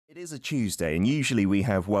It is a Tuesday, and usually we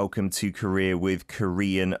have Welcome to Korea with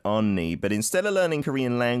Korean Onni. But instead of learning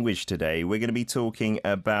Korean language today, we're going to be talking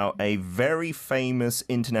about a very famous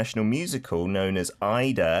international musical known as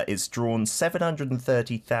AIDA. It's drawn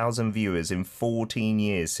 730,000 viewers in 14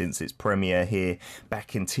 years since its premiere here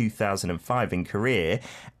back in 2005 in Korea.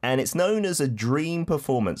 And it's known as a dream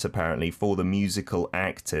performance, apparently, for the musical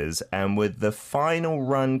actors. And with the final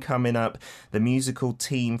run coming up, the musical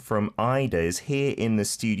team from AIDA is here in the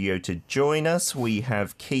studio to join us. We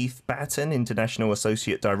have Keith Batten, International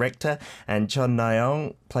Associate Director, and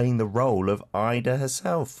NaYoung playing the role of AIDA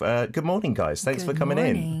herself. Good morning, guys. Thanks for coming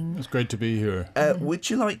in. It's great to be here. Would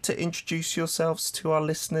you like to introduce yourselves to our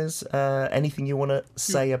listeners? Anything you want to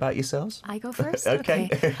say about yourselves? I go first? Okay.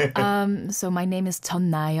 So my name is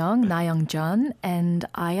NaYoung Jeon, and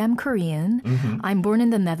I am Korean. I'm born in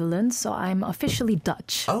the Netherlands, so I'm officially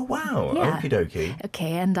Dutch. Oh, wow. Yeah. Okie dokie.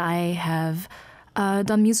 Okay, and I have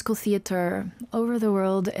done musical theater over the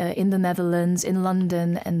world, in the Netherlands, in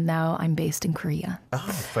London, and now I'm based in Korea. Oh,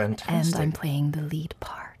 fantastic. And I'm playing the lead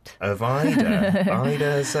part. Of AIDA.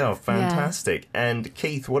 AIDA herself. Fantastic. Yeah. And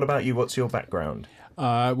Keith, what about you? What's your background?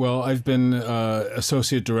 Well, I've been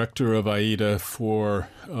Associate Director of AIDA for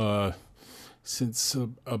since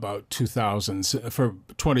about 2000, for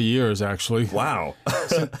 20 years, actually. Wow.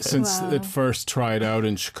 Since it first tried out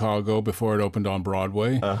in Chicago before it opened on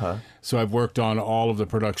Broadway. So I've worked on all of the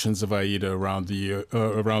productions of AIDA around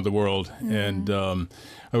the world. And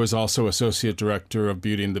I was also Associate Director of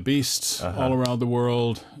Beauty and the Beast all around the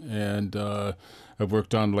world. And I've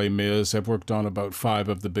worked on Les Mis. I've worked on about 5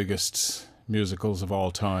 of the biggest musicals of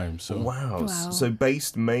all time. So wow. So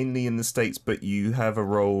based mainly in the States, but you have a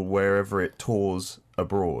role wherever it tours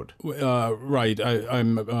abroad. Right.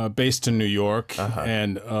 I'm based in New York,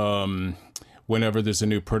 and whenever there's a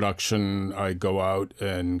new production, I go out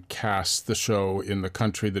and cast the show in the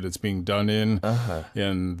country that it's being done in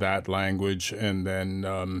that language, and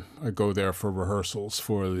then I go there for rehearsals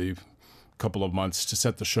for the couple of months to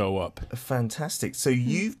set the show up. Fantastic. So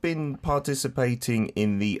you've been participating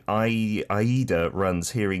in the AIDA runs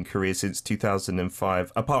here in Korea since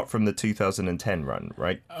 2005, apart from the 2010 run,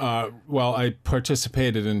 right? Well, I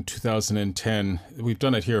participated in 2010. We've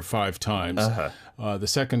done it here 5 times. The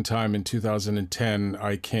second time in 2010,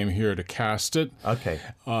 I came here to cast it. Okay.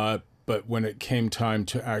 But when it came time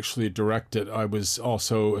to actually direct it, I was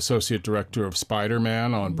also Associate Director of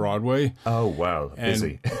Spider-Man on Broadway. Oh, wow.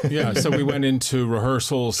 Busy. Yeah, so we went into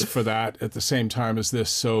rehearsals for that at the same time as this.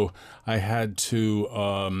 So I had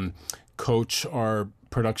to coach our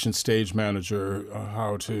production stage manager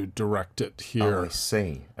how to direct it here. Oh, I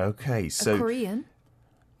see. Okay. So Korean?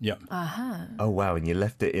 Yeah. Oh, wow. And you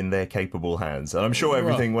left it in their capable hands. And I'm sure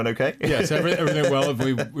everything went okay? Yes, everything well.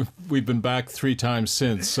 We've been back 3 times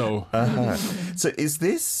since. So So is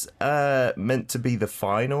this meant to be the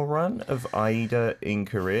final run of AIDA in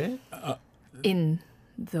Korea? In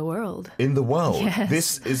the world. In the world? Yes.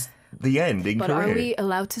 This is the end in Korea? But are we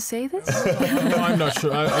allowed to say this? no, I'm not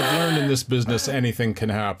sure. I've learned in this business anything can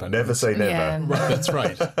happen. Never say never. Yeah. Right, that's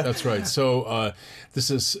right. That's right. So this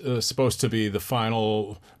is supposed to be the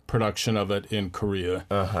final production of it in Korea.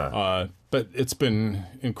 But it's been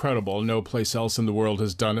incredible. No place else in the world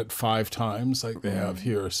has done it 5 times like they have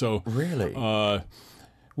here. So really?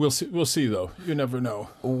 We'll see, though. You never know.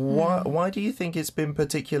 Why do you think it's been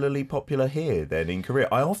particularly popular here, then, in Korea?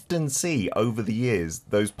 I often see, over the years,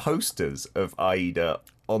 those posters of AIDA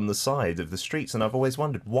on the side of the streets, and I've always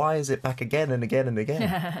wondered, why is it back again and again and again?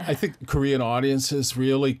 I think Korean audiences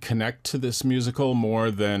really connect to this musical more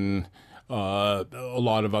than a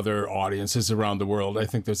lot of other audiences around the world. I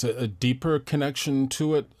think there's a deeper connection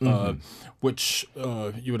to it, which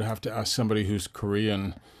you would have to ask somebody who's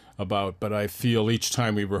Korean about, but I feel each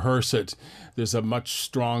time we rehearse it, there's a much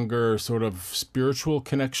stronger sort of spiritual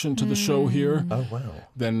connection to the show here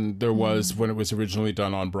than there was when it was originally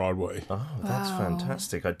done on Broadway. Oh, that's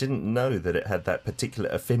fantastic. I didn't know that it had that particular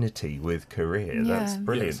affinity with Korea. Yeah. That's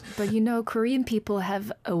brilliant. Yes. But, Korean people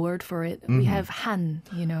have a word for it. We have Han,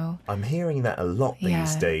 I'm hearing that a lot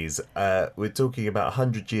these days. We're talking about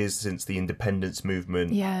 100 years since the independence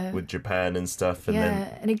movement with Japan and stuff. And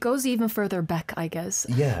and it goes even further back, I guess.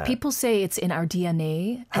 Yeah. People say it's in our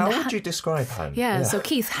DNA. How would you describe Han? Yeah, so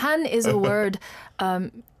Keith, Han is a word.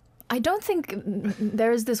 I don't think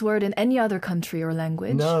there is this word in any other country or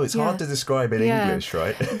language. No, it's hard to describe in English,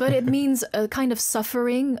 right? But it means a kind of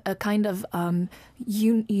suffering, a kind of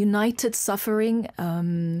united suffering.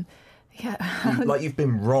 Yeah. Like you've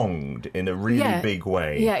been wronged in a really big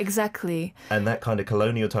way. Yeah, exactly. And that kind of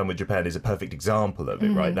colonial time with Japan is a perfect example of it,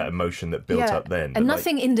 right? That emotion that built up then. And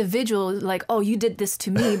nothing individual, like, oh, you did this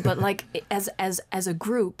to me, but like as a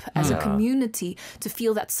group, as a community, to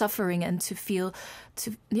feel that suffering and to feel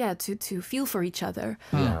for each other.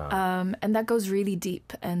 And that goes really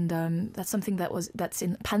deep. And that's something that's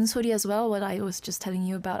in Pansori as well, what I was just telling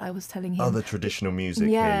you about. I was telling him. Oh, the traditional music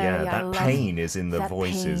here. That pain is in the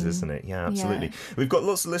voices, isn't it? Yeah, absolutely. Yeah. We've got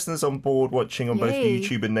lots of listeners on board watching on both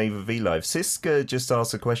YouTube and Naver V Live. Siska just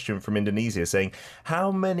asked a question from Indonesia saying,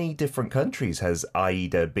 how many different countries has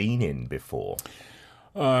AIDA been in before?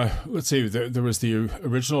 Let's see, there was the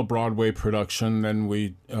original Broadway production, then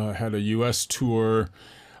we had a U.S. tour.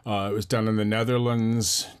 It was done in the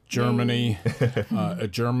Netherlands, Germany, a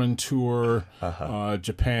German tour,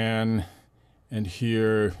 Japan, and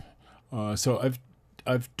here. So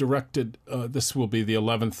I've directed, this will be the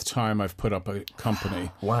 11th time I've put up a company.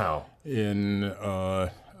 Wow. In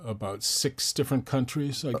about 6 different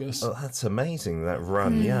countries, I guess. Oh, that's amazing, that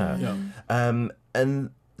run, yeah. And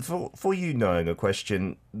for you, knowing a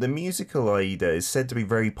question, the musical AIDA is said to be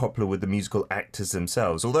very popular with the musical actors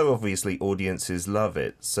themselves, although obviously audiences love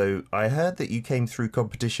it. So I heard that you came through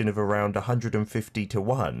competition of around 150 to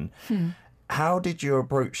 1. How did you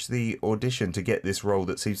approach the audition to get this role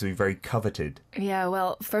that seems to be very coveted? Yeah,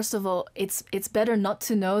 well, first of all, it's better not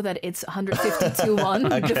to know that it's 150 to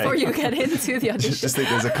 1 before you get into the audition. Just think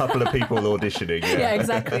there's a couple of people auditioning. Yeah,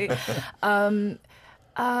 exactly.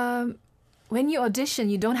 When you audition,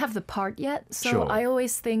 you don't have the part yet. So I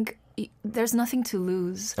always think there's nothing to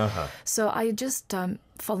lose. So I just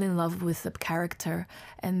fall in love with the character,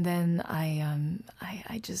 and then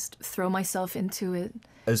I just throw myself into it.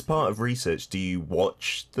 As part of research, do you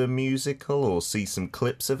watch the musical or see some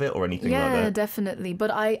clips of it or anything like that? Yeah, definitely.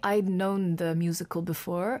 But I'd known the musical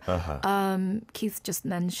before. Keith just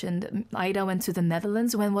mentioned AIDA went to the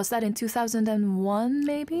Netherlands. When was that? In 2001,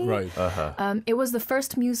 maybe? Right. It was the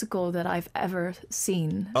first musical that I've ever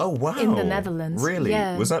seen. Oh, wow. In the Netherlands. Really?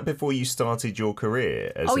 Yeah. Was that before you started your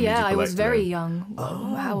career as a musical I was actor? very young.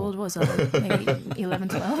 Oh. How old was I? Maybe 11,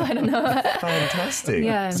 12? I don't know. Fantastic.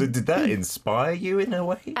 Yeah. So did that inspire you in a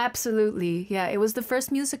way? Absolutely. Yeah, it was the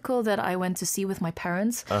first musical that I went to see with my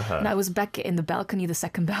parents. And I was back in the balcony, the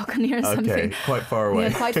second balcony or something. Okay, quite far away.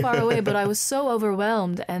 Yeah, quite far away. But I was so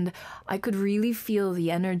overwhelmed, and I could really feel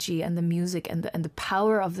the energy and the music and the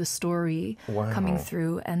power of the story coming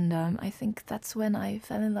through. And I think that's when I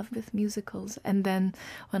fell in love with musicals. And then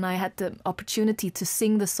when I had the opportunity to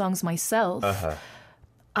sing the songs myself,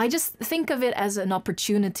 I just think of it as an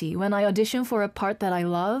opportunity. When I audition for a part that I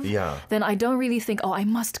love, then I don't really think, oh, I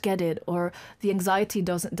must get it, or the anxiety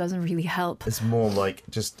doesn't really help. It's more like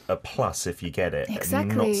just a plus if you get it.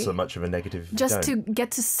 Exactly. Not so much of a negative if you just don't. to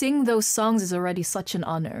get to sing those songs is already such an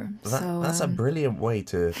honor. That's a brilliant way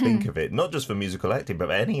to think of it. Not just for musical acting,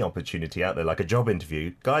 but any opportunity out there, like a job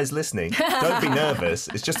interview. Guys listening, don't be nervous.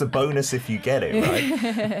 It's just a bonus if you get it,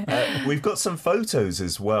 right? We've got some photos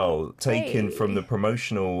as well taken from the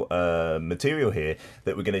promotional material here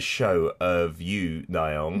that we're going to show of you,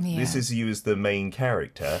 NaYoung. Yeah. This is you as the main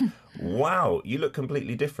character. Wow, you look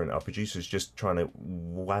completely different. Our producer's just trying to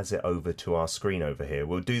waz it over to our screen over here.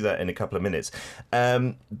 We'll do that in a couple of minutes.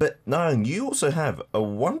 But NaYoung, you also have a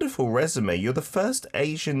wonderful resume. You're the first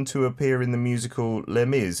Asian to appear in the musical Les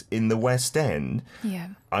Mis in the West End. Yeah.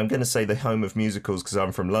 I'm going to say the home of musicals because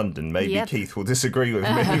I'm from London. Maybe Keith will disagree with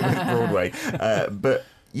me with Broadway. But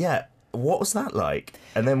yeah, what was that like?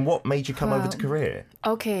 And then what made you come over to Korea?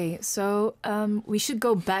 Okay, so we should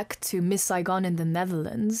go back to Miss Saigon in the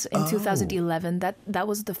Netherlands in 2011. That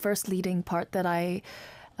was the first leading part that I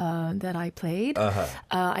played.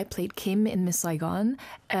 I played Kim in Miss Saigon.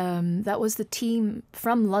 That was the team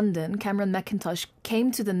from London. Cameron McIntosh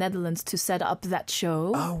came to the Netherlands to set up that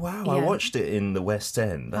show. Oh, wow. Yeah. I watched it in the West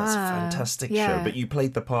End. That's a fantastic show. But you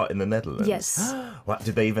played the part in the Netherlands. Yes. Wow.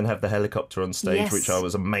 Did they even have the helicopter on stage, which I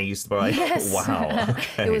was amazed by? Yes. Wow.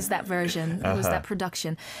 Okay. It was that version. It was that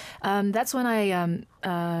production. That's when I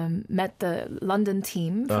met the London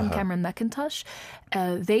team from Cameron McIntosh.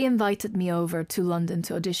 They invited me over to London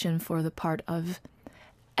to audition for the part of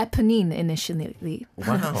Eponine initially.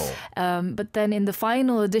 Wow. But then in the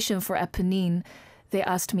final audition for Eponine, they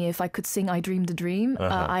asked me if I could sing I Dreamed a Dream.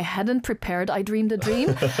 I hadn't prepared I Dreamed a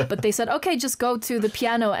Dream, but they said, okay, just go to the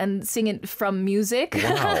piano and sing it from music.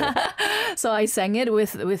 Wow. So I sang it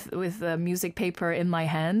with the music paper in my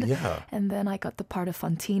hand. Yeah. And then I got the part of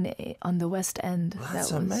Fantine on the West End. That's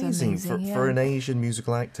that was amazing. For an Asian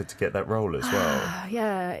musical actor to get that role as well.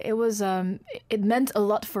 Yeah, it was. It meant a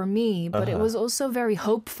lot for me, but it was also very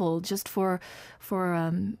hopeful, just for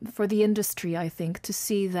the industry. I think to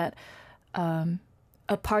see that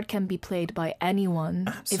a part can be played by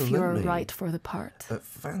anyone if you're right for the part.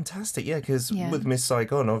 Fantastic, yeah, because with Miss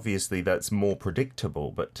Saigon, obviously that's more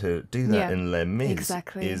predictable, but to do that in Les Mis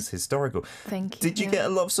is historical. Thank you. Did you get a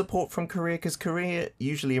lot of support from Korea? Because Korea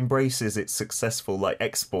usually embraces its successful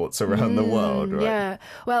exports around the world, right? Yeah,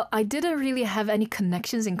 well, I didn't really have any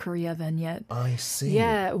connections in Korea then yet. I see.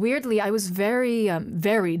 Yeah, weirdly, I was very,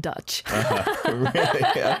 very Dutch. Really?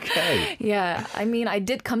 Okay. Yeah, I mean, I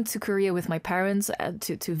did come to Korea with my parents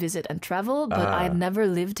to visit and travel, but I had never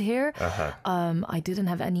lived here. I didn't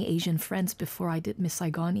have any Asian friends before I did Miss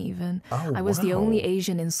Saigon even. Oh, I was the only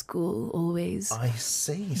Asian in school, always. I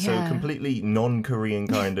see. So completely non-Korean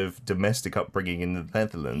kind of domestic upbringing in the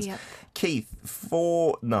Netherlands. Yep. Keith,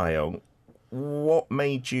 for NaYoung, what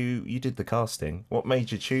made you did the casting, what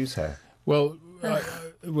made you choose her? Well,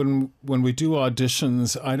 when we do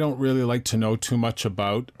auditions, I don't really like to know too much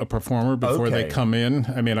about a performer before they come in.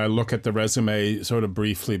 I mean, I look at the resume sort of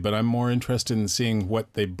briefly, but I'm more interested in seeing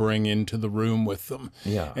what they bring into the room with them.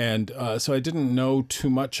 Yeah. And so I didn't know too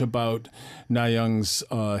much about NaYoung's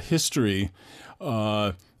history.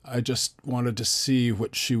 I just wanted to see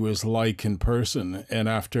what she was like in person. And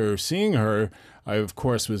after seeing her, I, of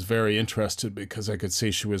course, was very interested because I could see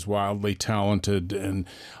she was wildly talented. And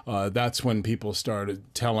that's when people started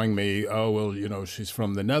telling me, oh, well, you know, she's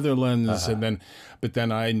from the Netherlands. But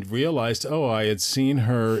then I realized, I had seen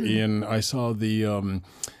her I saw the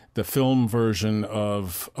film version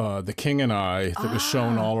of The King and I that was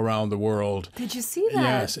shown all around the world. Did you see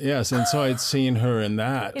that? Yes. And so I'd seen her in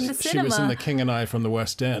that. In the She cinema. was in The King and I from the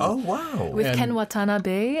West End. Oh, wow. With Ken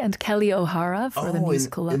Watanabe and Kelly O'Hara for the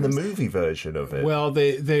musical lovers. In the movie version of it. Well,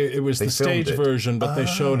 it was the stage version, but they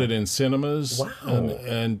showed it in cinemas. Wow.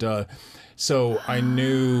 And so I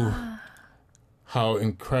knew how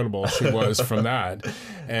incredible she was from that.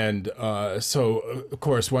 And so, of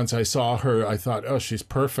course, once I saw her, I thought, she's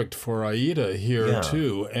perfect for AIDA here,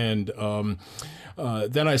 too. And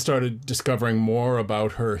then I started discovering more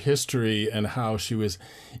about her history and how she was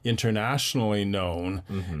internationally known.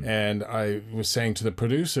 And I was saying to the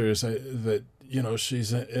producers that, you know,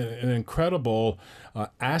 she's an incredible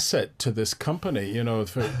asset to this company. You know,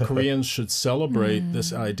 Koreans should celebrate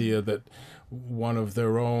this idea that one of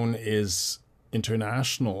their own is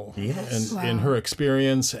international in her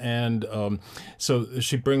experience. And so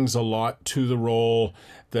she brings a lot to the role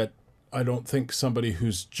that I don't think somebody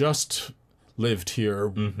who's just lived here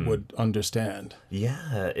would understand.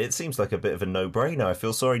 Yeah, it seems like a bit of a no-brainer. I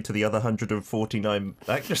feel sorry to the other 149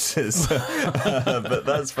 actresses, but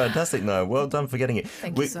that's fantastic. No, well done for getting it.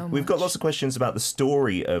 Thank you so much. We've got lots of questions about the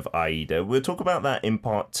story of AIDA. We'll talk about that in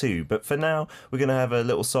part 2, but for now, we're going to have a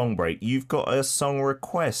little song break. You've got a song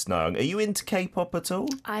request, NaYoung. Are you into K-pop at all?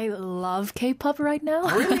 I love K-pop right now.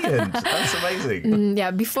 Brilliant. That's amazing.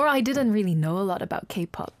 Yeah, before I didn't really know a lot about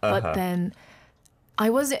K-pop, but then I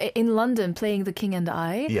was in London playing The King and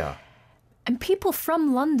I. Yeah. And people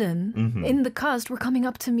from London in the cast were coming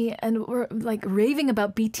up to me and were like raving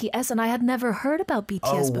about BTS, and I had never heard about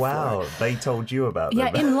BTS before. Oh, wow. They told you about them.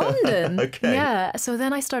 Yeah, in London. Okay. Yeah. So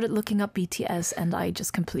then I started looking up BTS and I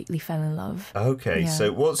just completely fell in love. Okay.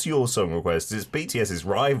 So what's your song request? It's BTS's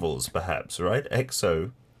rivals, perhaps, right?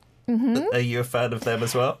 EXO. Are you a fan of them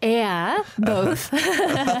as well? Yeah, both.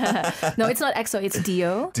 No, it's not EXO, it's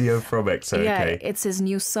Dio. Dio from EXO, Yeah, okay. it's his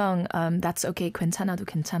new song, That's Okay, 괜찮아도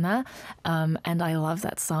괜찮아. And I love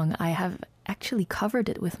that song. I have actually covered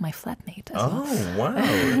it with my flatmate as well. Oh, wow.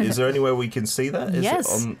 Is there anywhere we can see that? Is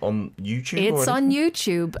Yes. it on YouTube? It's or on anything?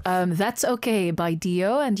 YouTube. That's Okay by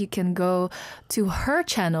Dio, and you can go to her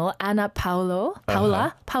channel, Ana Paula,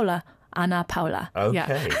 Ana Paula.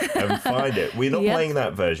 Okay, and find it. We're not Yep. playing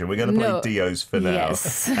that version. We're going to play Dio's for now.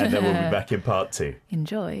 Yes. And then we'll be back in part 2.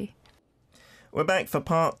 Enjoy. We're back for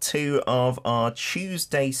part 2 of our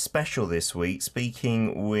Tuesday special this week,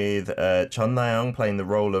 speaking with Jeon NaYoung playing the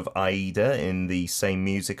role of AIDA in the same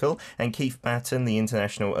musical, and Keith Batten, the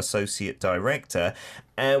International Associate Director.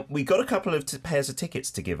 And we got a couple of pairs of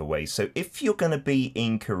tickets to give away. So if you're going to be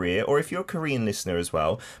in Korea, or if you're a Korean listener as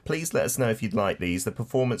well, please let us know if you'd like these. The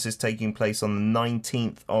performance is taking place on the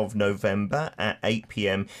 19th of November at 8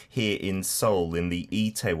 p.m. here in Seoul in the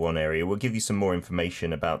Itaewon area. We'll give you some more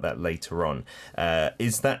information about that later on.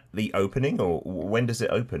 Is that the opening, or when does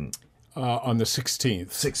it open? On the 16th.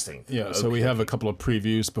 16th. Yeah, okay. So we have a couple of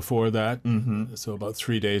previews before that. Mm-hmm. So about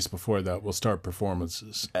 3 days before that, we'll start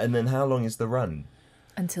performances. And then how long is the run?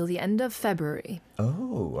 Until the end of February.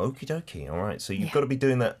 Oh, okie dokie. All right. So you've got to be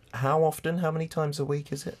doing that. How often? How many times a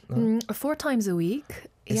week is it? No? 4 times a week.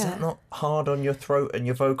 Is that not hard on your throat and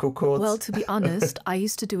your vocal cords? Well, to be honest, I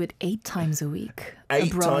used to do it 8 times a week.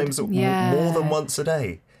 8 abroad. Times? Yeah. More than once a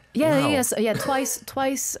day? Yeah, wow. yes, yeah,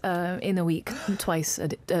 twice in a week, twice a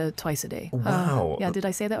day. Wow. Yeah, did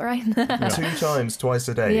I say that right? 2 times, twice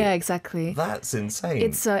a day. Yeah, exactly. That's insane.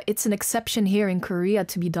 It's an exception here in Korea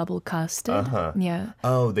to be double casted. Uh-huh. Yeah.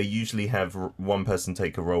 Oh, they usually have one person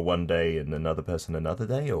take a role one day and another person another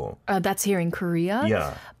day, or? That's here in Korea.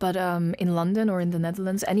 Yeah. But in London or in the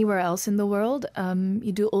Netherlands, anywhere else in the world,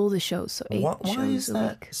 you do all the shows. So 8 Why shows is a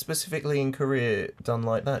that week. specifically in Korea done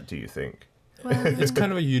like that, do you think? Well, it's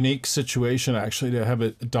kind of a unique situation, actually, to have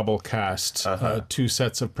a double cast, 2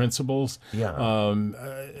 sets of principals. Yeah.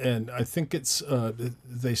 And I think it's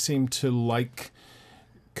they seem to like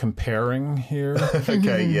comparing here.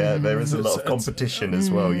 Okay, yeah, there is a lot of competition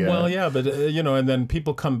as well, yeah. Well, yeah, but, and then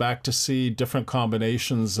people come back to see different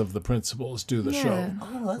combinations of the principals do the show.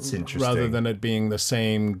 Oh, that's interesting. Rather than it being the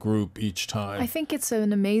same group each time. I think it's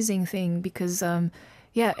an amazing thing because...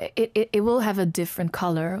 it will have a different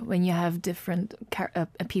color when you have different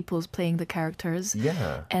people playing the characters.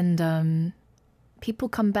 Yeah. And people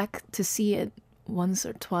come back to see it once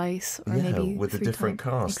or twice, or maybe with a 3 different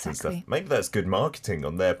times. cast and Exactly. stuff. Maybe that's good marketing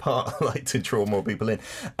on their part, like to draw more people in.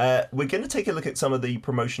 We're going to take a look at some of the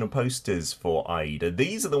promotional posters for AIDA.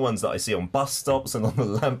 These are the ones that I see on bus stops and on the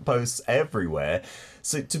lampposts everywhere.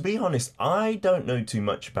 So to be honest, I don't know too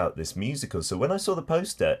much about this musical. So when I saw the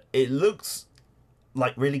poster, it looks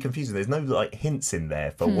like really confusing. There's no like hints in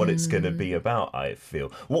there for what it's going to be about, I feel.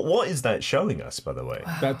 What is that showing us, by the way?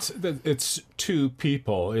 It's 2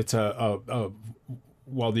 people. It's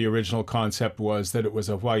well, the original concept was that it was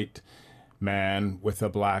a white man with a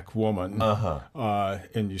black woman.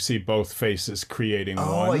 And you see both faces creating one.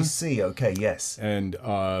 Oh, I see. Okay, yes. And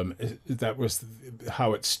that was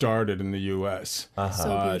how it started in the U.S.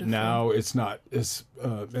 So beautiful. Now it's not,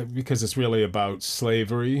 because it's really about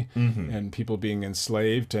slavery and people being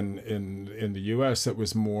enslaved. And in the U.S. it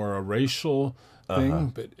was more a racial thing,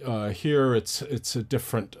 but here it's a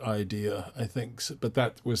different idea, I think. But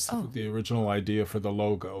that was the original idea for the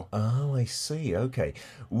logo. Oh, I see. Okay.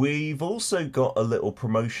 We've also got a little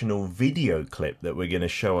promotional video clip that we're going to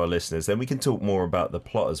show our listeners. Then we can talk more about the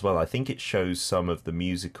plot as well. I think it shows some of the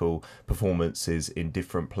musical performances in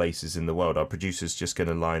different places in the world. Our producer's just going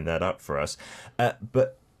to line that up for us.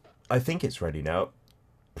 But I think it's ready now.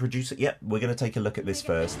 Producer, we're going to take a look at this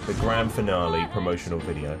first. The grand finale promotional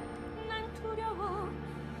video.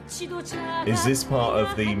 Is this part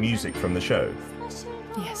of the music from the show?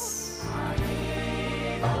 Yes.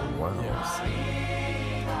 Oh, wow.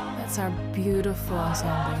 That's our beautiful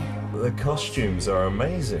ensemble. The costumes are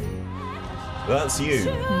amazing. That's you.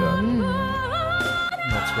 That's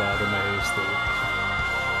Rod Mays.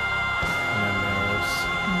 And then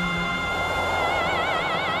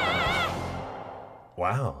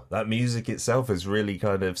Wow, that music itself is really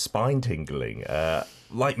kind of spine-tingling.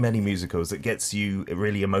 Like many musicals, it gets you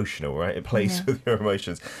really emotional, right? It plays with your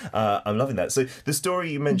emotions. I'm loving that. So the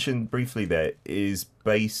story you mentioned briefly there is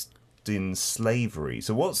based in slavery.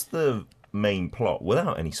 So what's the main plot,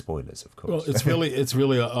 without any spoilers, of course? Well, it's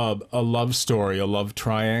really a love story, a love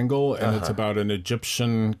triangle, and it's about an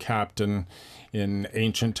Egyptian captain in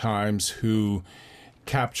ancient times who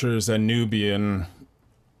captures a Nubian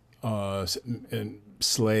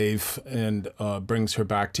slave and brings her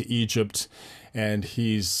back to Egypt, and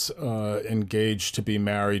he's engaged to be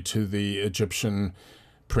married to the Egyptian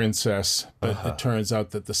princess, but it turns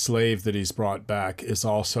out that the slave that he's brought back is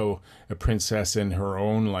also a princess in her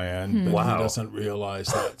own land, but he doesn't realize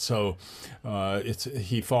that. So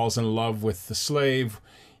he falls in love with the slave,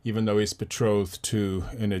 even though he's betrothed to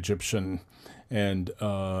an Egyptian, and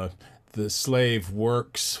the slave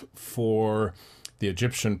works for the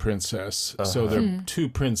Egyptian princess. So there are 2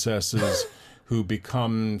 princesses who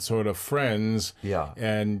become sort of friends,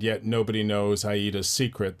 and yet nobody knows AIDA's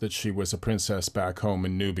secret that she was a princess back home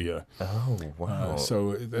in Nubia. Oh, wow.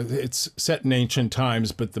 So it's set in ancient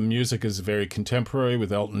times, but the music is very contemporary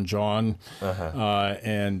with Elton John,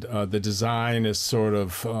 and the design is sort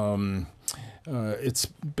of it's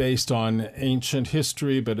based on ancient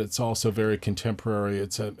history, but it's also very contemporary.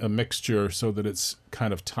 It's a mixture so that it's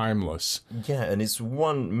kind of timeless. Yeah, and it's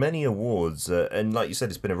won many awards. And like you said,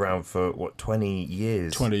 it's been around for, 20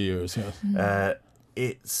 years? 20 years, yeah.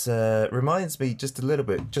 It reminds me just a little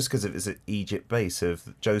bit, just because it was at Egypt base,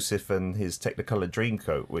 of Joseph and his Technicolor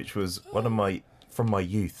Dreamcoat, which was from my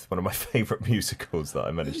youth, one of my favourite musicals that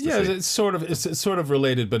I managed to see. Yeah, it's sort of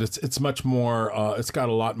related, but it's much more. It's got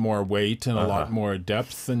a lot more weight and a lot more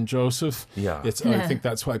depth than Joseph. Yeah, I think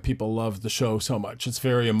that's why people love the show so much. It's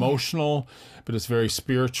very emotional, but it's very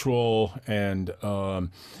spiritual, and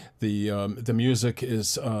the music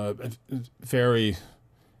is very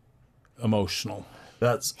emotional.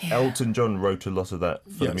 That's Elton John wrote a lot of that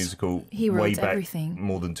for the musical. He wrote way back everything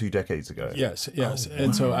more than 2 decades ago. Yes. Oh, wow.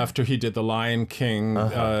 And so after he did The Lion King,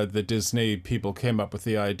 the Disney people came up with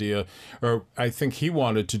the idea, or I think he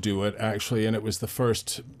wanted to do it actually, and it was the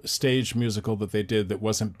first stage musical that they did that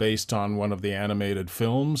wasn't based on one of the animated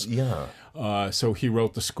films. Yeah. So he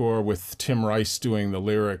wrote the score with Tim Rice doing the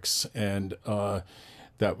lyrics, and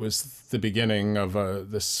that was the beginning of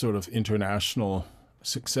this sort of international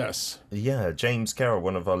success. Yeah, James Carroll,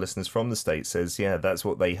 one of our listeners from the States, says, that's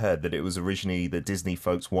what they heard, that it was originally the Disney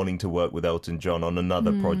folks wanting to work with Elton John on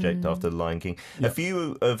another project after The Lion King. Yeah. A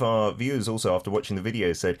few of our viewers also, after watching the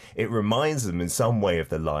video, said it reminds them in some way of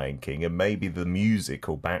The Lion King, and maybe the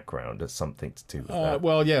musical background has something to do with that.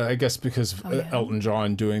 Well, yeah, I guess because Elton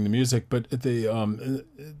John doing the music, but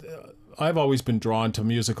I've always been drawn to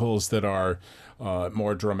musicals that are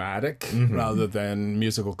more dramatic rather than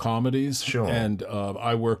musical comedies. Sure. And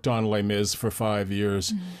I worked on Les Mis for 5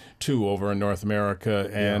 years, too, over in North America,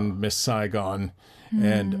 and Miss Saigon.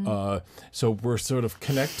 And so we're sort of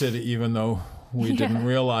connected, even though we didn't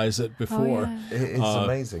realize it before. It's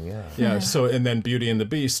amazing, Yeah, so, and then Beauty and the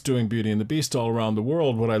Beast, doing Beauty and the Beast all around the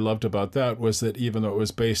world, what I loved about that was that even though it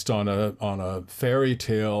was based on a fairy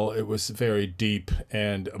tale, it was very deep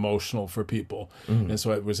and emotional for people. And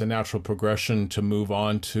so it was a natural progression to move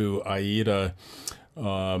on to AIDA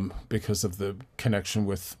because of the connection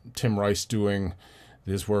with Tim Rice doing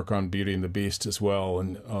his work on Beauty and the Beast as well.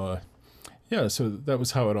 And so that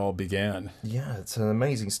was how it all began. Yeah, it's an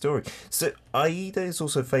amazing story. So AIDA is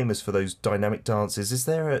also famous for those dynamic dances. Is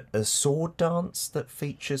there a sword dance that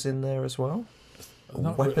features in there as well?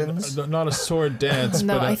 Weapons? Not a sword dance.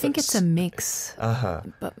 No, but I think it's a mix.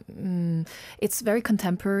 But it's very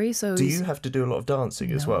contemporary. So do you have to do a lot of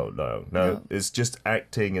dancing as well? No. It's just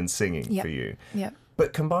acting and singing for you. Yeah.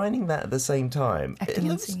 But combining that at the same time, acting it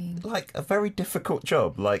looks and singing. like a very difficult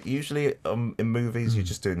job. Like usually in movies, you're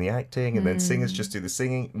just doing the acting and then singers just do the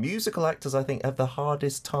singing. Musical actors, I think, have the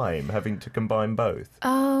hardest time having to combine both.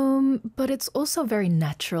 But it's also very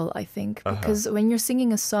natural, I think, because when you're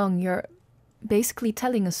singing a song, you're basically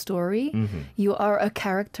telling a story. You are a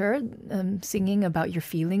character singing about your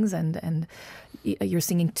feelings, and you're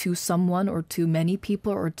singing to someone or to many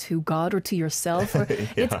people or to God or to yourself. Or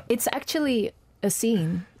it's actually a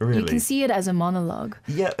scene. Really? You can see it as a monologue.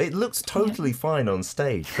 Yeah, it looks totally fine on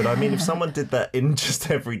stage. But I mean, if someone did that in just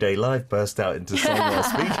everyday life, burst out into song while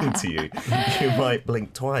speaking to you, you might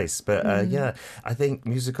blink twice. But I think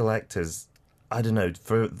musical actors, I don't know,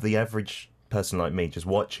 for the average person like me just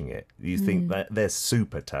watching it, you think that they're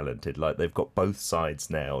super talented, like they've got both sides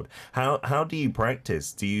nailed. How do you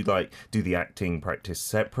practice? Do you do the acting practice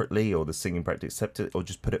separately or the singing practice separately, or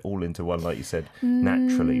just put it all into one, like you said,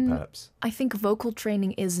 naturally perhaps? I think vocal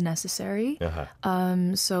training is necessary.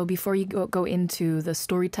 So before you go into the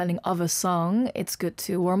storytelling of a song, it's good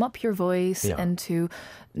to warm up your voice and to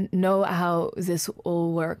know how this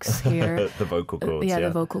all works here. The vocal cords. The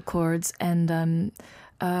vocal cords. And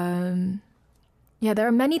there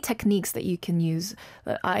are many techniques that you can use.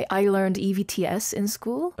 I learned EVTS in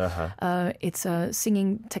school. It's a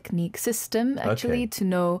singing technique system, actually, to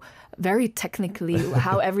know very technically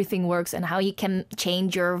how everything works and how you can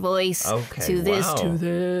change your voice to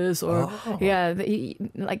this, or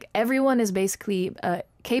like everyone is basically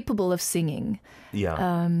capable of singing.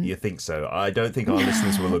 Yeah, you think so? I don't think our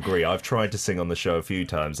listeners will agree. I've tried to sing on the show a few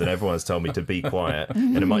times and everyone's told me to be quiet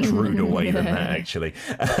in a much ruder way than that, actually.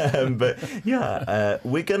 But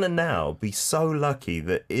we're going to now be so lucky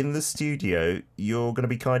that in the studio you're going to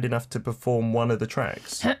be kind enough to perform one of the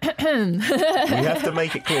tracks. We have to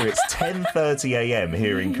make it clear it's 10:30 a.m.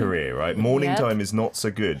 here in Korea, right? Morning time is not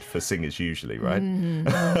so good for singers usually, right?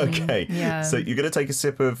 Okay, so you're going to take a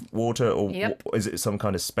sip of water, or is it some kind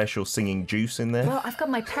kind of special singing juice in there? Well, I've got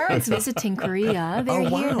my parents visiting Korea. They're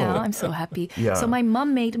here now. I'm so happy. Yeah. So my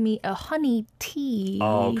mum made me a honey tea.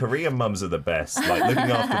 Oh, Korean mums are the best. Like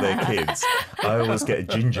looking after their kids. I always get a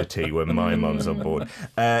ginger tea when my mum's on board.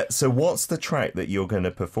 So what's the track that you're going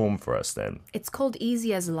to perform for us then? It's called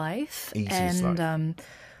Easy as Life. Easy as Life.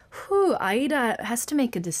 AIDA has to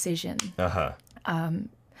make a decision. Uh-huh.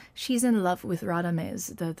 She's in love with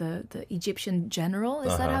Radames, the Egyptian general.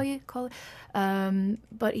 Is that how you call it?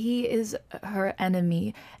 But he is her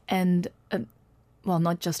enemy. And, well,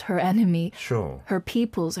 not just her enemy. Sure. Her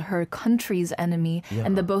people's, her country's enemy. Yeah.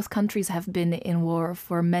 And both countries have been in war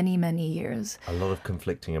for many, many years. A lot of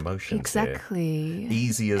conflicting emotions Exactly. Here.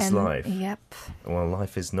 Easy as life. Yep. Well,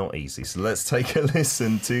 life is not easy. So let's take a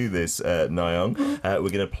listen to this, NaYoung. We're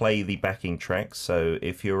going to play the backing track. So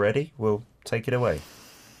if you're ready, we'll take it away.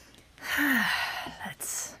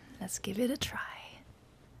 Let's give it a try.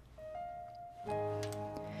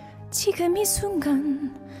 지금 이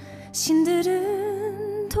순간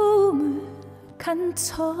신들은 도움을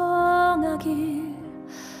간청하길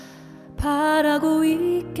바라고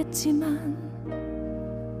있겠지만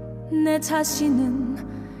내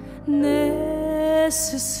자신은 내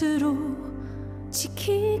스스로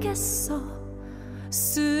지키겠어.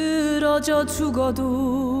 쓰러져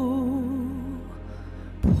죽어도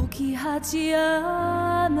포기하지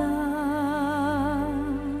않아.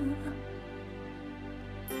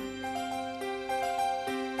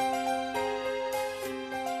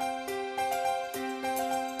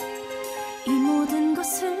 이 모든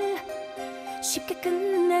것을 쉽게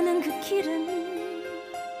끝내는 그 길은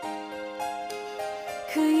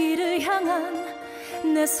그 일을 향한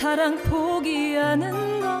내 사랑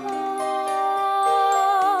포기하는 것.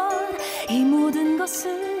 이 모든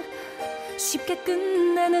것을 쉽게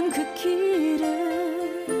끝내는 그 길은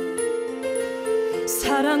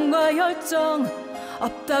사랑과 열정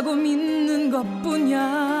없다고 믿는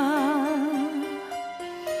것뿐이야.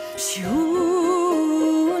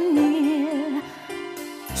 쉬운 일,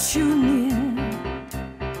 쉬운 일.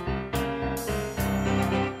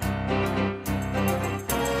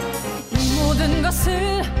 이 모든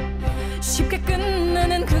것을 쉽게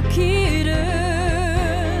끝내는 그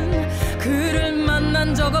길은 그를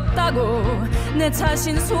만난 적 없다고 내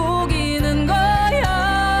자신 속이는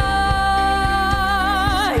거야.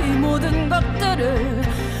 이 모든 것들을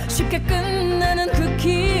쉽게 끝내는 그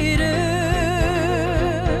길은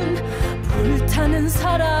불타는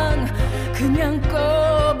사랑 그냥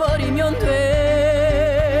꺼버리면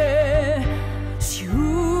돼.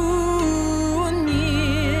 쉬운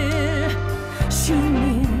일, 쉬운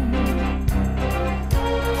일.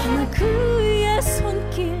 어느 그의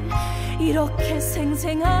손길 이렇게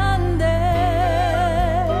생생한데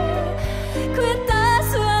그의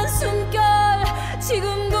따스한 숨결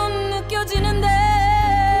지금도 느껴지는데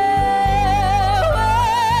왜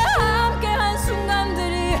함께한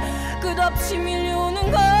순간들이 끝없이 밀려오는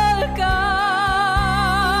걸까.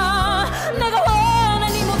 내가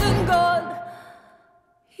원한 이 모든 건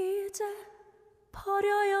이제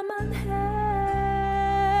버려야만 해.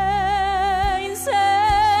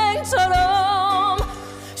 인생처럼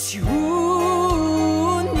쉬운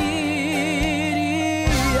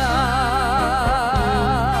일이야.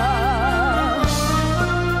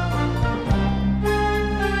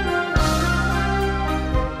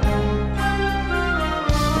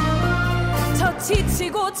 저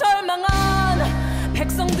지치고 절망한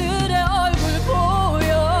백성들의 얼굴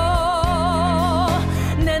보여.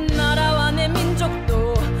 내 나라와 내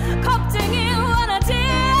민족도 겁쟁이 원하지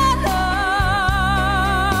않아.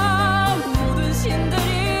 모든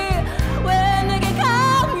신들이 왜 내게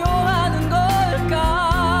강요하는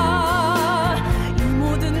걸까. 이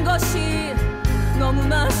모든 것이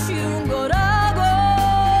너무나 쉬운 거라고.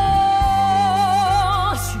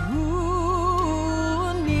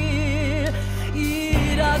 쉬운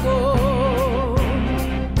일이라고.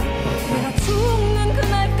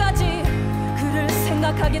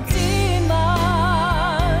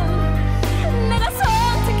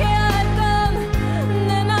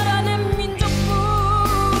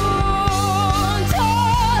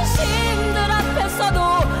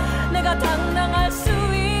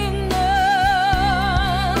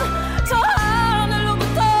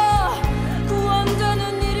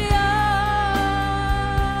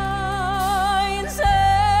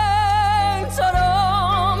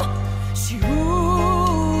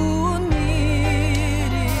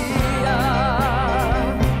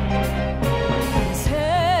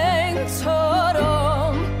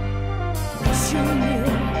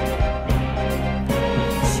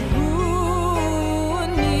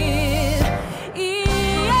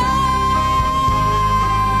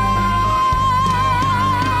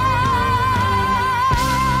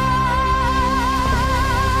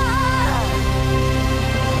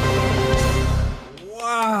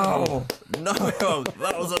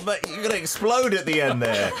 You're going to explode at the end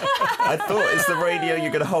there. I thought it's the radio,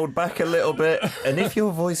 you're going to hold back a little bit. And if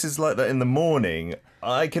your voice is like that in the morning,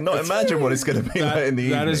 I cannot imagine what it's going to be like in the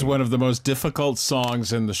evening. That is one of the most difficult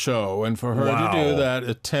songs in the show. And for her to do that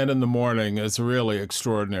at 10 in the morning is really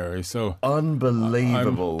extraordinary. So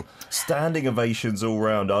unbelievable. Standing ovations all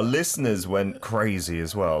round. Our listeners went crazy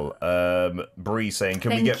as well. Bree saying,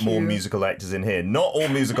 can we get more musical actors in here? Not all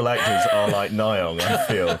musical actors are like NaYoung, I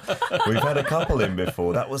feel. We've had a couple in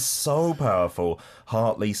before. That was so powerful.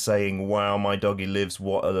 Hartley saying, wow, my doggy lives,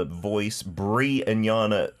 what a voice. Bree and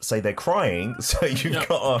Yana say they're crying, so you've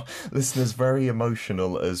got our listeners very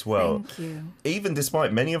emotional as well. Thank you. Even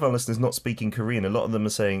despite many of our listeners not speaking Korean, a lot of them are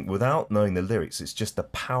saying, without knowing the lyrics, it's just the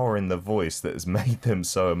power in the voice that has made them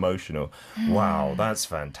so emotional. Wow, that's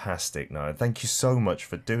fantastic, Naya. Thank you so much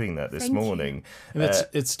for doing that this morning. And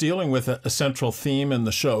it's dealing with a central theme in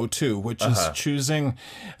the show, too, which is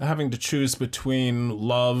having to choose between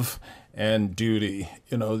love and duty,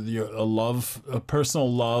 a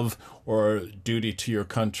personal love or duty to your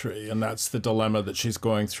country. And that's the dilemma that she's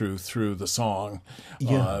going through the song,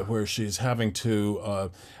 where she's having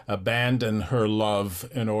to abandon her love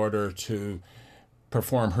in order to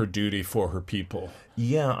perform her duty for her people.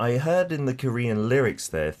 Yeah, I heard in the Korean lyrics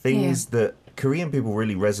there things that Korean people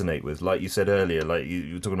really resonate with, like you said earlier, like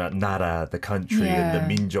you were talking about nara, the country, and the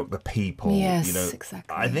민족, the people. Yes,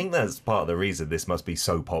 exactly. I think that's part of the reason this must be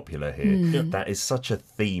so popular here. That is such a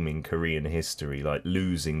theme in Korean history, like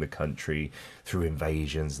losing the country through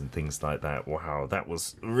invasions and things like that. Wow, that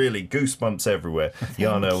was really goosebumps everywhere.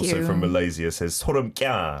 Yana also from Malaysia says sorom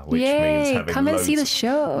kya, which means having come and see the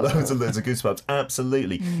show. Loads of goosebumps.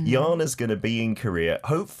 Absolutely. Yana's going to be in Korea,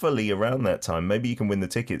 hopefully around that time. Maybe you can win the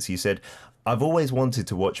tickets. You said, I've always wanted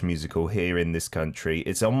to watch a musical here in this country.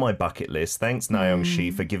 It's on my bucket list. Thanks, NaYoung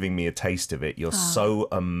Jeon, for giving me a taste of it. You're so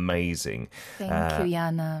amazing. Thank you,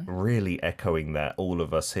 Yana. Really echoing that, all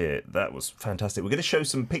of us here. That was fantastic. We're going to show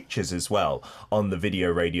some pictures as well on the video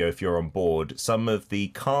radio if you're on board. Some of the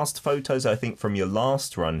cast photos, I think, from your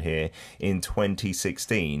last run here in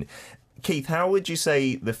 2016. Keith, how would you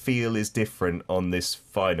say the feel is different on this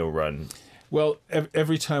final run? Well,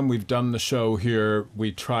 every time we've done the show here,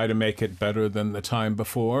 we try to make it better than the time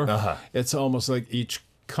before. It's almost like each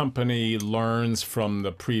company learns from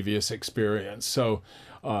the previous experience. So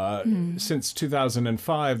since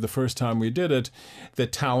 2005, the first time we did it, the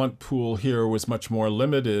talent pool here was much more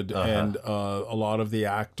limited. And a lot of the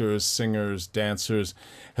actors, singers, dancers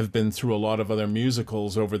have been through a lot of other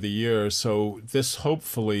musicals over the years. So this,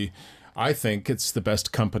 hopefully, I think it's the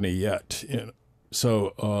best company yet.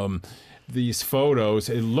 So these photos,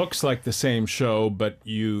 it looks like the same show, but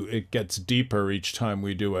it gets deeper each time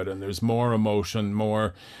we do it, and there's more emotion,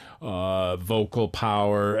 more vocal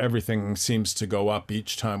power. Everything seems to go up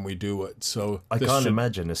each time we do it. So I can't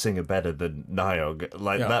imagine a singer better than NaYoung.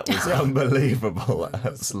 That was unbelievable.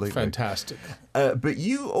 Absolutely fantastic. But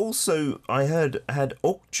you also, I heard, had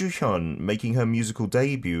Jeon making her musical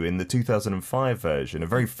debut in the 2005 version. A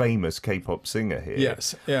very famous K-pop singer here.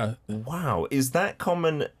 Yes. Yeah. Wow. Is that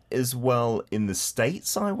common as well in the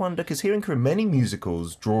States, I wonder? Because here in Korea, many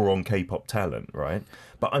musicals draw on K-pop talent, right?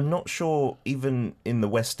 But I'm not sure even in the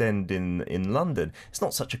West End in London, it's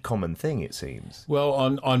not such a common thing, it seems. Well,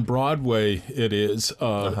 on Broadway it is,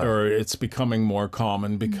 or it's becoming more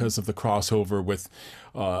common because of the crossover with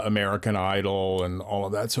American Idol and all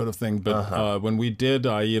of that sort of thing. But when we did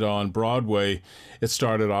AIDA on Broadway, it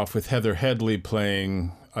started off with Heather Headley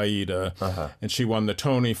playing AIDA, and she won the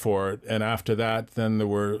Tony for it. And after that, then there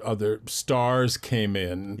were other stars came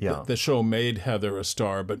in. The show made Heather a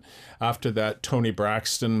star, but after that, Toni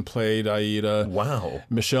Braxton played AIDA. Wow.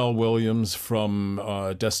 Michelle Williams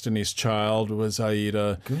from Destiny's Child was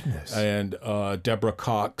AIDA. Goodness. And Deborah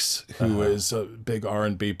Cox, who is a big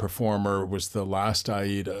R&B performer, was the last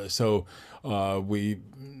AIDA. So we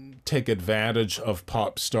take advantage of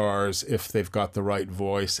pop stars if they've got the right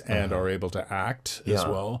voice and are able to act as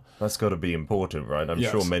well. That's got to be important, right? I'm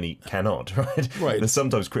sure many cannot, right? Right. There's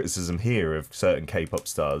sometimes criticism here of certain K-pop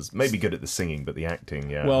stars, maybe good at the singing, but the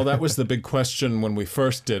acting, Well, that was the big question when we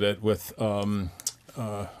first did it with Okjun.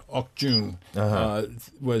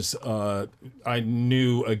 I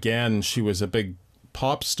knew, again, she was a big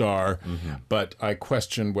pop star, but I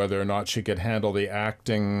questioned whether or not she could handle the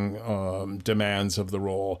acting demands of the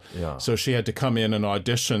role. So she had to come in and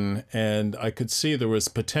audition, and I could see there was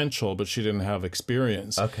potential, but she didn't have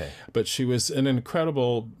experience. But she was an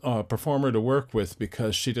incredible performer to work with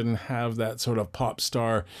because she didn't have that sort of pop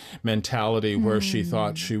star mentality where she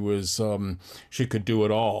thought she was she could do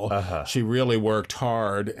it all. She really worked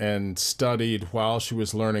hard and studied while she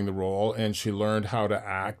was learning the role, and she learned how to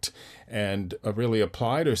act, and really really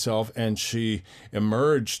applied herself, and she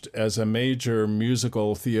emerged as a major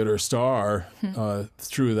musical theater star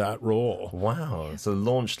through that role. Wow. So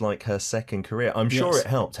launched like her second career. I'm sure it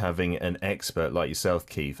helped having an expert like yourself,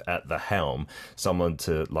 Keith, at the helm, someone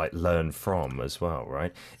to like learn from as well,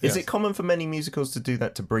 right? Is it common for many musicals to do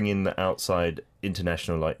that, to bring in the outside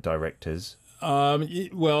international like directors?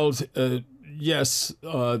 Yes,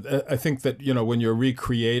 I think that, when you're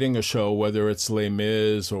recreating a show, whether it's Les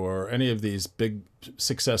Mis or any of these big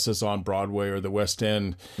successes on Broadway or the West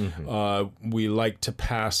End, we like to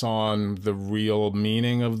pass on the real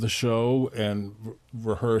meaning of the show and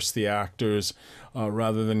rehearse the actors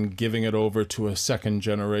rather than giving it over to a second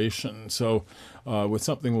generation. So with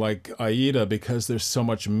something like AIDA, because there's so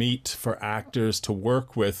much meat for actors to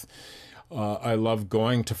work with, I love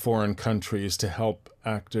going to foreign countries to help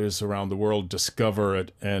actors around the world discover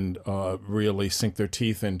it and really sink their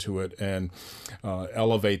teeth into it and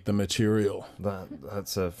elevate the material.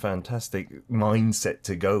 That's a fantastic mindset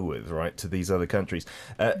to go with, right, to these other countries.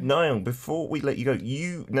 NaYoung, before we let you go,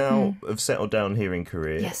 you now have settled down here in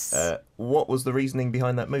Korea. Yes. What was the reasoning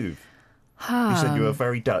behind that move? You said you were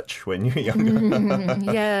very Dutch when you were younger.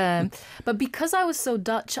 Yeah, but because I was so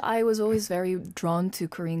Dutch, I was always very drawn to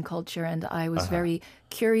Korean culture, and I was very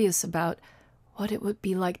curious about what it would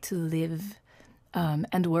be like to live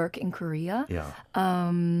and work in Korea. Yeah.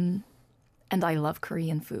 And I love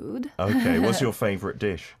Korean food. Okay, what's your favorite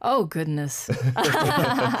dish? Oh, goodness.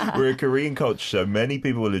 We're a Korean culture, so many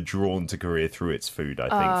people are drawn to Korea through its food, I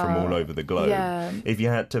think, from all over the globe. Yeah. If you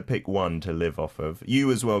had to pick one to live off of,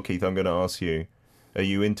 you as well, Keith, I'm going to ask you, are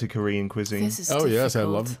you into Korean cuisine? This is Oh difficult. yes,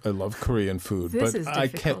 I love Korean food, This but is I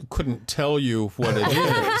difficult. couldn't tell you what it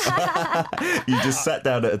is. You just sat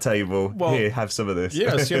down at a table, Well, here, have some of this.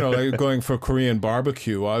 Yes, like going for Korean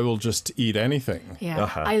barbecue, I will just eat anything. Yeah,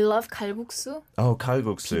 I love kalbuksu, Oh,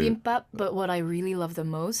 kalbuksu. bibimbap, but what I really love the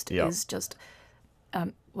most Yeah. is just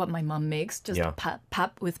what my mom makes, just Yeah.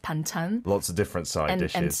 pap with banchan Lots of different side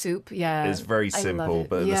dishes. and soup. Yeah, It's very I love simple, it.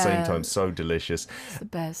 but at the same Yeah, time, so delicious. it's the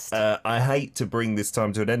best. I hate to bring this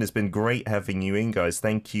time to an end. It's been great having you in, guys.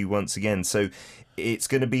 Thank you once again. So it's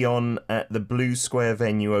going to be on at the Blue Square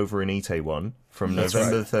venue over in Itaewon from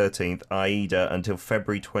November the 13th, AIDA, until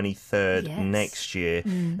February 23rd Yes. next year.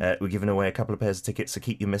 We're giving away a couple of pairs of tickets, so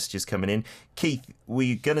keep your messages coming in. Keith,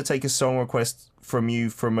 we're going to take a song request from you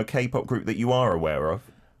from a K-pop group that you are aware of.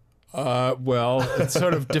 Well, it's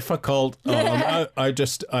sort of difficult. I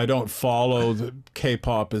don't follow the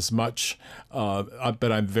K-pop as much,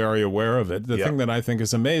 but I'm very aware of it. The thing that I think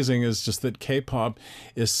is amazing is just that K-pop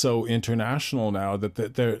is so international now that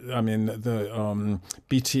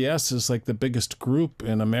BTS is like the biggest group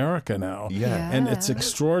in America now. Yeah. And it's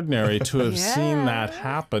extraordinary to have seen Yeah. that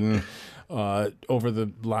happen. Over the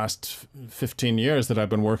last 15 years that I've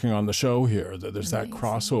been working on the show here, there's that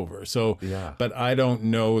crossover. So, but I don't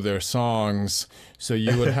know their songs, so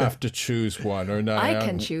you would have to choose one or not. I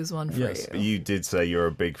can choose one for Yes. you. You did say you're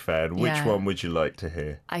a big fan. Which Yeah. one would you like to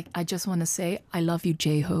hear? I just want to say I love you,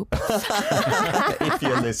 J-Hope. If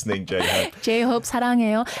you're listening, J-Hope. J-Hope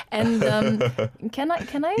사랑해요. And can I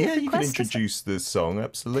Yeah, you can request a introduce the song,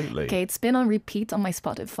 absolutely. Okay, it's been on repeat on my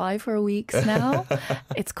Spotify for weeks now.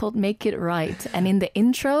 It's called Make It Right. And in the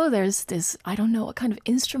intro, there's this, I don't know what kind of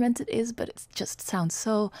instrument it is, but it just sounds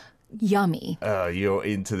so yummy. You're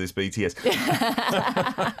into this BTS.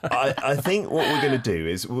 I think what we're going to do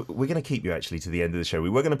is we're going to keep you actually to the end of the show.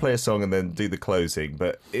 We were going to play a song and then do the closing,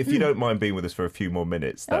 but if you don't mind being with us for a few more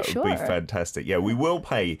minutes, that would be sure. fantastic. Yeah, we will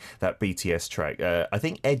play that BTS track. I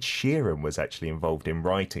think Ed Sheeran was actually involved in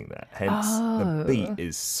writing that. Hence, the beat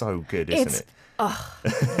is so good, isn't it?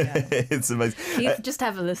 It's amazing. Keith, just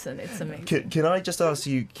have a listen. It's amazing. Can I just ask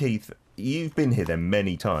you, Keith, you've been here then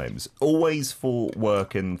many times, always for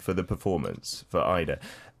work and for the performance for AIDA.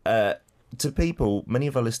 To people, many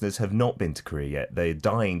of our listeners have not been to Korea yet. They're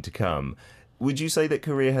dying to come. Would you say that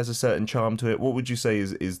Korea has a certain charm to it? What would you say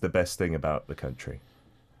is the best thing about the country?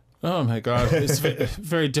 Oh my God, it's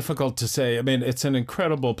very difficult to say. I mean, it's an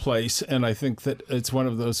incredible place, and I think that it's one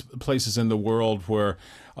of those places in the world where,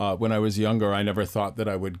 when I was younger, I never thought that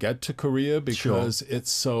I would get to Korea because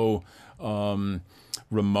it's so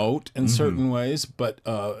remote in certain ways. But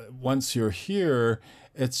once you're here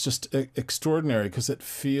it's just extraordinary because it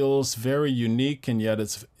feels very unique and yet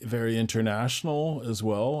it's very international as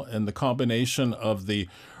well. And the combination of the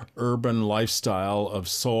urban lifestyle of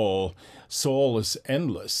Seoul is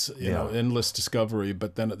endless, you know, endless discovery.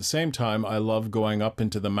 But then at the same time, I love going up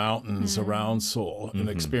into the mountains around Seoul and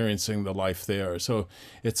experiencing the life there. So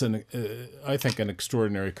it's I think, an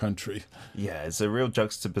extraordinary country. Yeah, it's a real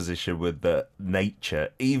juxtaposition with the nature,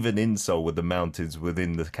 even in Seoul, with the mountains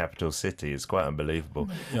within the capital city. It's quite unbelievable.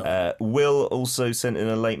 Yeah. Will also sent in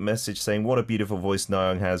a late message saying, what a beautiful voice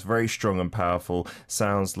NaYoung has, very strong and powerful.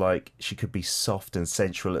 Sounds like she could be soft and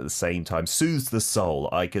sensual at the same time. Soothes the soul.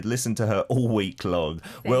 I could listen to her all week long.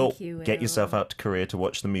 Will, get yourself out to Korea to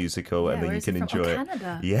watch the musical, and then you can enjoy it.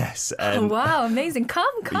 Canada. Yes. And wow, amazing. Come.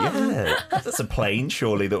 Yeah, that's a plane,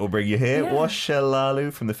 surely, that will bring you here. Yeah.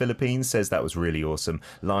 Washalalu from the Philippines says that was really awesome.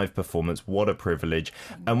 Live performance, what a privilege.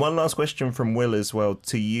 And one last question from Will as well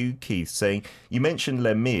to you, Keith, saying, you mentioned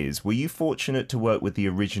Les Mis. Were you fortunate to work with the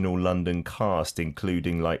original London cast,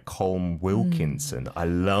 including like Colm Wilkinson? I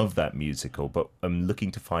love that musical, but I'm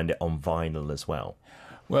looking to find it on vinyl as well.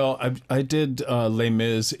 Well, I did Les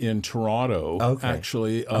Mis in Toronto,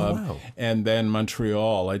 actually, and then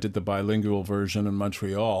Montreal. I did the bilingual version in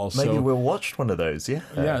Montreal. Maybe we'll watch one of those, yeah.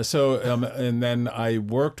 Yeah, so, and then I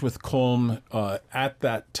worked with Colm at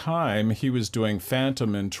that time. He was doing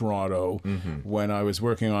Phantom in Toronto when I was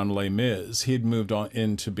working on Les Mis. He'd moved on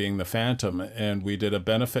into being the Phantom, and we did a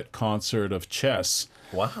benefit concert of chess.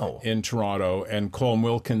 Wow. In Toronto, and Colm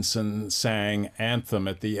Wilkinson sang Anthem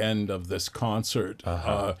at the end of this concert,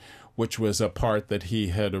 which was a part that he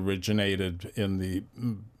had originated in the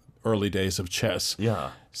early days of chess. Yeah.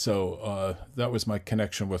 So that was my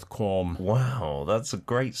connection with Colm. Wow, that's a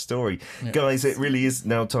great story. Yeah. Guys, it really is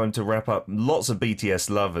now time to wrap up. Lots of BTS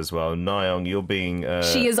love as well. NaYoung, you're being...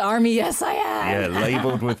 She is ARMY, yes I am. Yeah,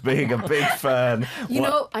 labelled with being a big fan. You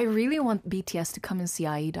know, I really want BTS to come and see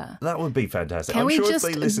AIDA. That would be fantastic. Can I'm we sure just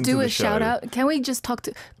if they listen do to the a show, shout out? Can we just talk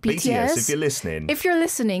to BTS? If you're listening. If you're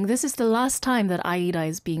listening, this is the last time that AIDA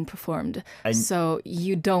is being performed. And so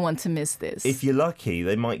you don't want to miss this. If you're lucky,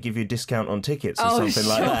 they might give you a discount on tickets or something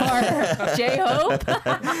like that. J-Hope.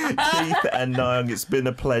 Keith and NaYoung, it's been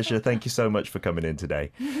a pleasure. Thank you so much for coming in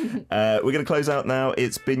today. We're going to close out now.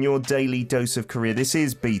 It's been your daily dose of Korea. This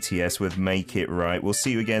is BTS with Make It Right. We'll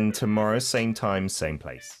see you again tomorrow, same time, same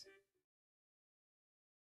place.